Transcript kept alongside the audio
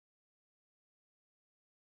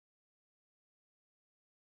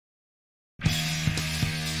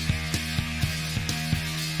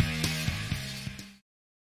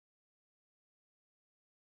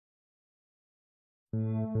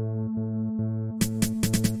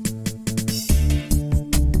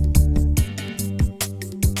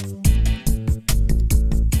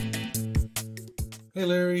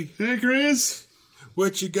Larry. Hey, Chris.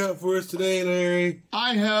 What you got for us today, Larry?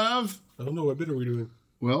 I have... I don't know. What bit are we doing?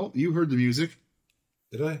 Well, you heard the music.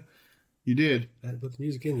 Did I? You did. I hadn't put the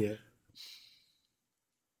music in yet.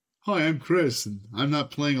 Hi, I'm Chris, and I'm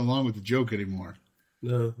not playing along with the joke anymore.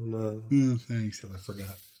 No. Oh, thanks. I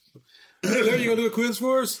forgot. Larry, you going to do a quiz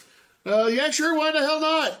for us? Yeah, sure. Why the hell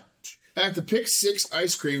not? I have to pick 6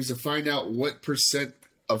 ice creams to find out what percent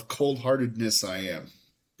of cold-heartedness I am.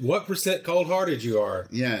 What percent cold-hearted you are?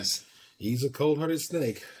 Yes. He's a cold-hearted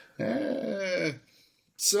snake.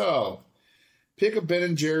 So, pick a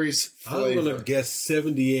Ben & Jerry's flavor. I'm going to guess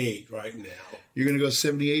 78 right now. You're going to go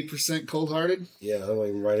 78% cold-hearted? Yeah, I'm going to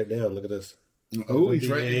even write it down. Look at this. Oh, he's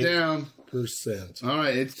writing it down. Percent. All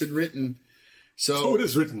right, it's been written. So it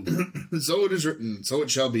is written. So it is written. So it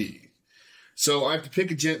shall be. So I have to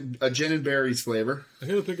pick a Jen and Berries flavor. I'm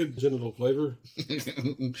going to pick a genital flavor.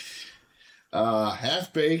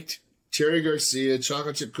 Half-baked, Cherry Garcia,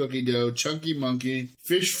 chocolate chip cookie dough, chunky monkey,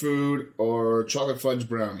 fish food, or chocolate fudge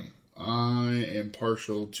brownie. I am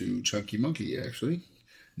partial to chunky monkey, actually.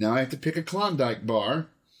 Now I have to pick a Klondike bar.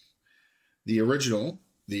 The original,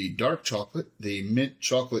 the dark chocolate, the mint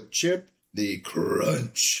chocolate chip, the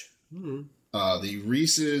crunch, the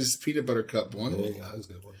Reese's peanut butter cup one, That's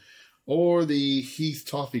a good one. or the Heath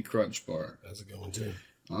Toffee Crunch bar. That's a good one, too.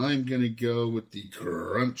 I'm going to go with the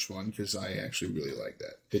crunch one because I actually really like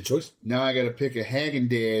that. Good choice. Now I got to pick a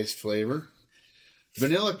Haagen-Dazs flavor.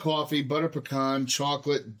 Vanilla coffee, butter pecan,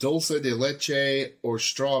 chocolate, dulce de leche, or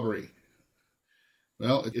strawberry.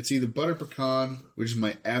 Well, it's either butter pecan, which is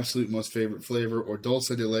my absolute most favorite flavor, or dulce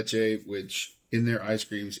de leche, which in their ice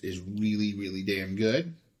creams is really, really damn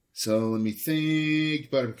good. So let me think.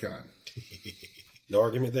 Butter pecan. No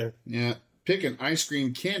argument there. Yeah. Pick an ice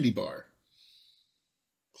cream candy bar.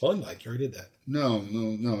 Klondike, you already did that. No.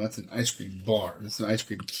 That's an ice cream bar. That's an ice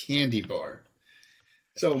cream candy bar.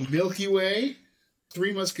 So Milky Way,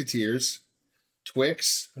 Three Musketeers,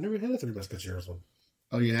 Twix. I've never had a Three Musketeers one.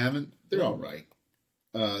 Oh, you haven't? They're all right.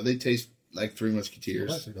 They taste like Three Musketeers.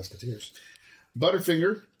 I like Three Musketeers.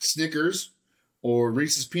 Butterfinger, Snickers, or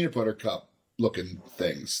Reese's peanut butter cup looking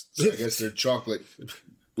things. So I guess they're chocolate with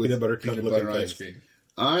Peanut butter cup looking ice things. cream.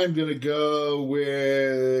 I'm going to go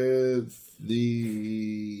with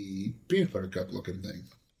the peanut butter cup looking thing.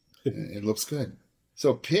 It looks good.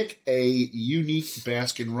 So pick a unique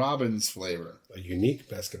Baskin Robbins flavor. A unique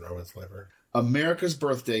Baskin Robbins flavor. America's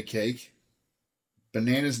birthday cake,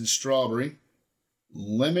 bananas and strawberry,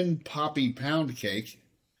 lemon poppy pound cake,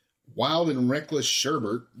 wild and reckless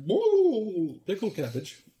sherbet. Whoa! Pickled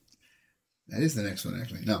cabbage. That is the next one,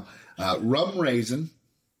 actually. No. Rum raisin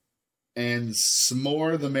and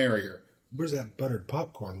s'more the merrier. Where's that buttered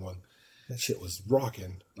popcorn one? That shit was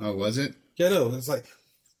rocking. Oh, was it? Yeah, no, it's like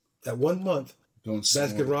that 1 month. Don't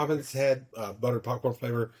Baskin Robbins had buttered popcorn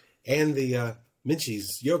flavor, and the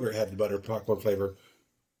Minchie's yogurt had the buttered popcorn flavor,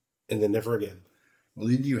 and then never again. Well,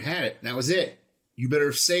 then you had it. That was it. You better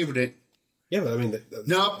have savored it. Yeah, but I mean, it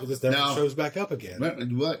just never no. shows back up again.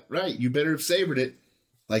 What? Right. You better have savored it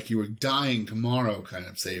like you were dying tomorrow kind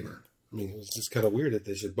of savor. I mean, it was just kind of weird that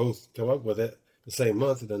they should both come up with it the same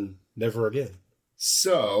month and then never again.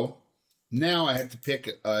 So now I have to pick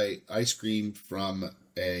a ice cream from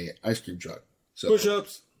a ice cream truck. So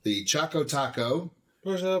Push-ups. the Choco Taco.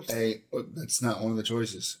 Push-ups. That's not one of the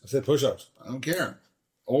choices. I said push-ups. I don't care.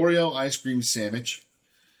 Oreo ice cream sandwich.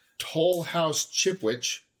 Toll House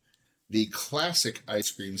Chipwich. The classic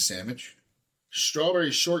ice cream sandwich.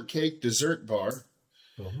 Strawberry shortcake dessert bar.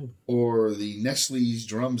 Or the Nestle's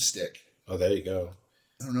drumstick. Oh, there you go.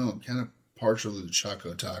 I don't know. I'm kind of partial to the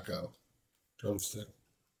Choco Taco. Drumstick.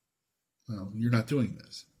 Well, you're not doing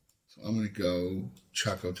this. So I'm going to go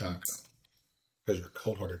Choco Taco. Because you're a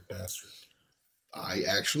cold-hearted bastard. I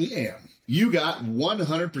actually am. You got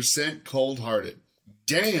 100% cold-hearted.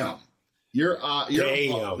 Damn. You're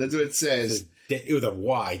Damn. That's what it says. With a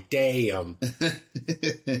Y. Damn.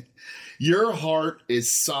 Your heart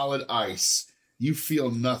is solid ice. You feel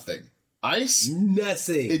nothing. Ice?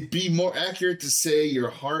 Nothing. It'd be more accurate to say your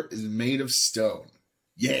heart is made of stone.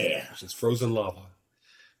 Yeah. It's frozen lava.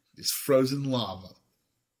 It's frozen lava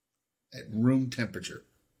at room temperature.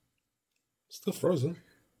 Still frozen.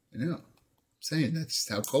 I know. I'm saying that's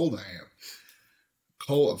how cold I am.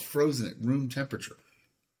 Cold, frozen at room temperature.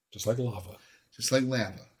 Just like lava. Just like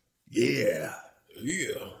lava. Yeah.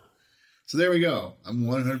 Yeah. So there we go. I'm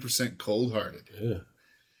 100% cold-hearted. Yeah.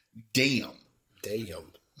 Damn.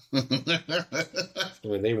 Damn. That's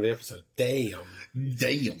the name of the episode. Damn.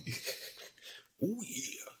 Damn. Oh,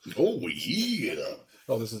 yeah. Oh, yeah.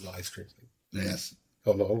 Oh, this is the ice cream thing. Yes.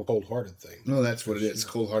 Oh, no, a cold-hearted thing. No, that's what it is.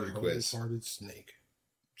 Cold-hearted quiz. Cold-hearted snake.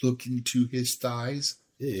 Look into his thighs.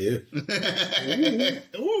 Yeah.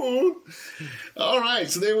 Ooh. All right,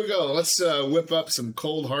 so there we go. Let's whip up some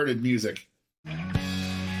cold-hearted music.